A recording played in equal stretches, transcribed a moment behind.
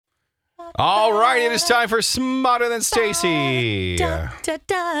All right, it is time for Smarter Than Staci.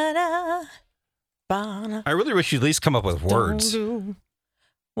 I really wish you'd at least come up with words.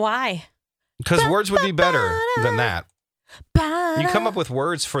 Why? Because words would be better than that. You come up with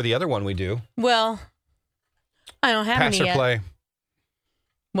words for the other one we do. Well, I don't have Pass any or yet. play.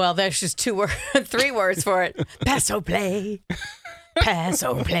 Well, there's just 3 words for it. Pass or play. Pass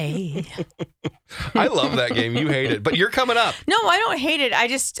or play. I love that game. You hate it, but you're coming up. No, I don't hate it. I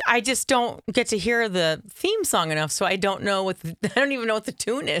just don't get to hear the theme song enough, so I don't know I don't even know what the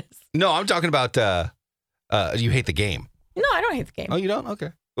tune is. No, I'm talking about you hate the game. No, I don't hate the game. Oh, you don't?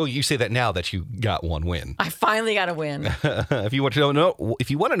 Okay. Well, you say that now that you got one win. I finally got a win. If you want to know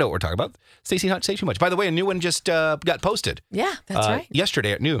what we're talking about, Staci Not Say Too Much. By the way, a new one just got posted. Yeah, that's right.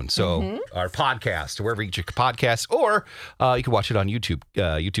 Yesterday at noon. So our podcast, wherever you get your podcasts, or you can watch it on YouTube,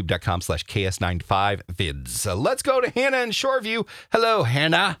 youtube.com/KS95vids. Let's go to Hannah in Shoreview. Hello,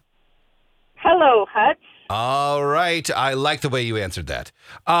 Hannah. Hello, Hutch. All right. I like the way you answered that.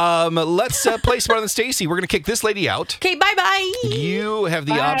 Let's play Smarter Than Staci. We're going to kick this lady out. Okay, bye-bye. You have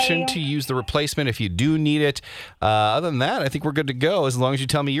the option to use the replacement if you do need it. Other than that, I think we're good to go as long as you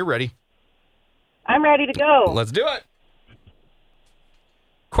tell me you're ready. I'm ready to go. Let's do it.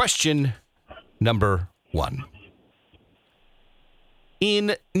 Question number 1.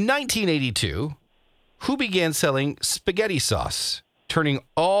 In 1982, who began selling spaghetti sauce, turning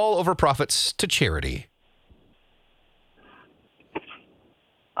all of her profits to charity?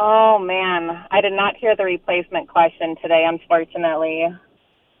 Oh, man. I did not hear the replacement question today, unfortunately.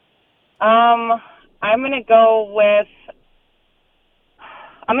 I'm going to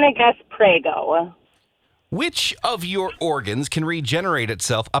guess Prego. Which of your organs can regenerate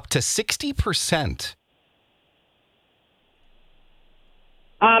itself up to 60%?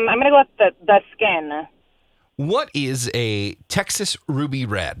 I'm going to go with the skin. What is a Texas Ruby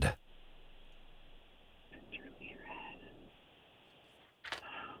Red?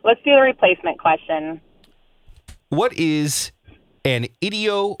 Let's do the replacement question. What is an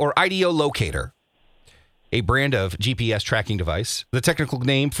IDEO locator? A brand of GPS tracking device, the technical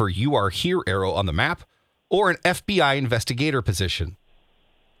name for You Are Here arrow on the map, or an FBI investigator position?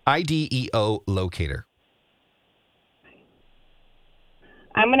 IDEO locator.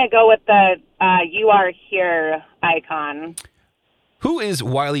 I'm going to go with the You Are Here icon. Who is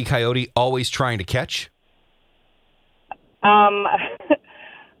Wile E. Coyote always trying to catch?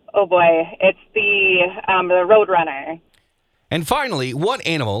 Oh, boy. It's the Roadrunner. And finally, what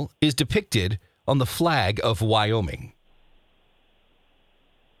animal is depicted on the flag of Wyoming?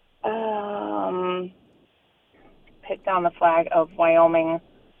 Pick down the flag of Wyoming.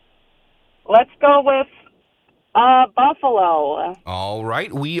 Let's go with buffalo. All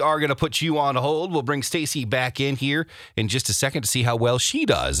right. We are going to put you on hold. We'll bring Staci back in here in just a second to see how well she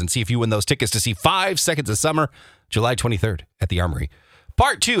does and see if you win those tickets to see 5 Seconds of Summer, July 23rd at the Armory.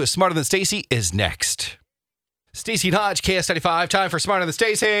 Part 2 of Smarter Than Staci is next. Staci Hodge, KS95, time for Smarter Than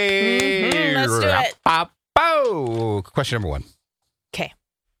Staci. Let's do it. Question number 1. Okay.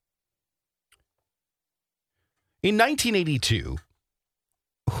 In 1982,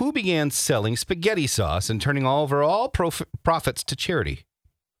 who began selling spaghetti sauce and turning all profits to charity?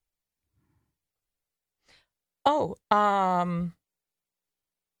 What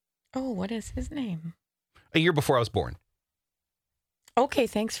is his name? A year before I was born. Okay,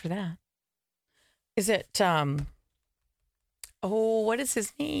 thanks for that. Is it, what is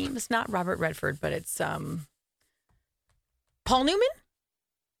his name? It's not Robert Redford, but it's, Paul Newman?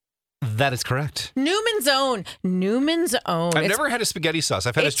 That is correct. Newman's Own. I've never had a spaghetti sauce.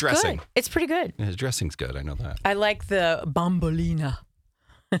 I've had his dressing. Good. It's pretty good. His dressing's good. I know that. I like the Bombolina.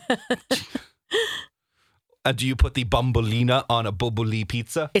 Do you put the Bombolina on a Boboli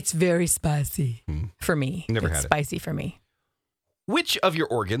pizza? It's very spicy for me. Never had it. It's spicy for me. Which of your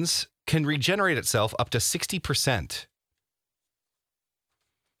organs can regenerate itself up to 60%?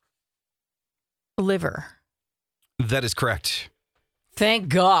 Liver. That is correct. Thank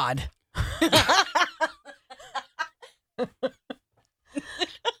God.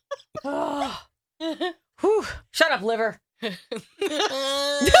 Oh. Whew. Shut up, liver.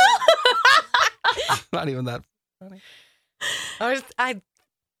 Not even that funny. I'm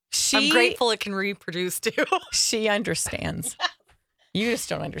grateful it can reproduce too. She understands. You just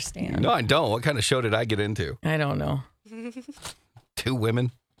don't understand. No, I don't. What kind of show did I get into? I don't know. 2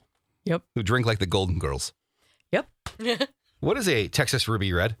 women? Yep. Who drink like the Golden Girls. Yep. What is a Texas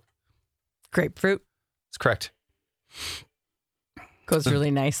Ruby Red? Grapefruit. It's correct. Goes really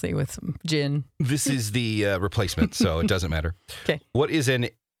nicely with some gin. This is the replacement, so it doesn't matter. Okay. What is an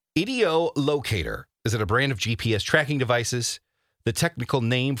IDEO locator? Is it a brand of GPS tracking devices, the technical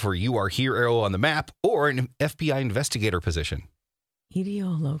name for You Are Hero on the map, or an FBI investigator position?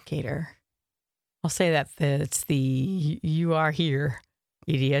 Etiolocator. I'll say that it's the You Are Here,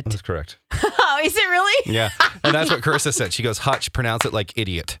 idiot. That's correct. Oh, is it really? Yeah. And that's what Carissa said. She goes, Hutch, pronounce it like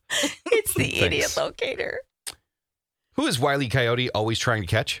idiot. It's the Thanks. idiot locator. Who is Wile E. Coyote always trying to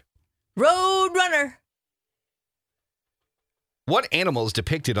catch? Road Runner. What animal is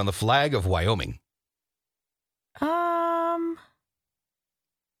depicted on the flag of Wyoming?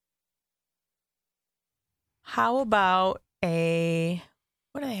 How about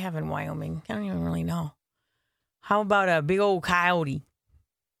what do they have in Wyoming? I don't even really know. How about a big old coyote?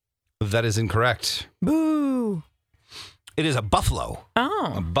 That is incorrect. Boo. It is a buffalo. A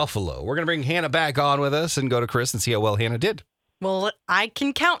Oh. buffalo. We're going to bring Hannah back on with us and go to Chris and see how well Hannah did. Well, I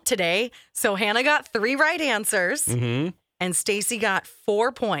can count today. So Hannah got 3 right answers, Mm-hmm. and Stacy got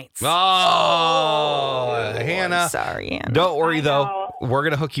 4 points. Oh, Hannah. I'm sorry, Hannah. Don't worry, I though. know. We're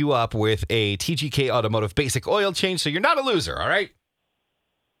going to hook you up with a TGK Automotive Basic Oil Change, so you're not a loser, all right?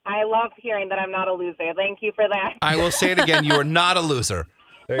 I love hearing that I'm not a loser. Thank you for that. I will say it again. You are not a loser.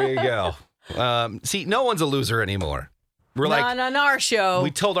 There you go. See, no one's a loser anymore. We're Not on our show.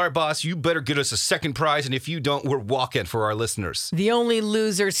 we told our boss, you better get us a second prize, and if you don't, we're walking for our listeners. The only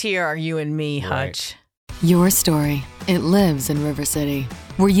losers here are you and me, Right. Hutch. Your story. It lives in River City,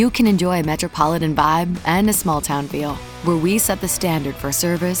 where you can enjoy a metropolitan vibe and a small town feel, where we set the standard for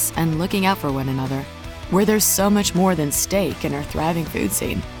service and looking out for one another, where there's so much more than steak in our thriving food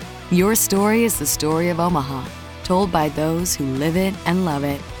scene. Your story is the story of Omaha, told by those who live it and love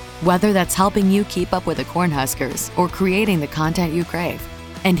it. Whether that's helping you keep up with the Cornhuskers or creating the content you crave.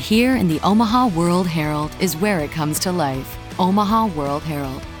 And here in the Omaha World Herald is where it comes to life. Omaha World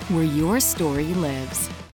Herald, where your story lives.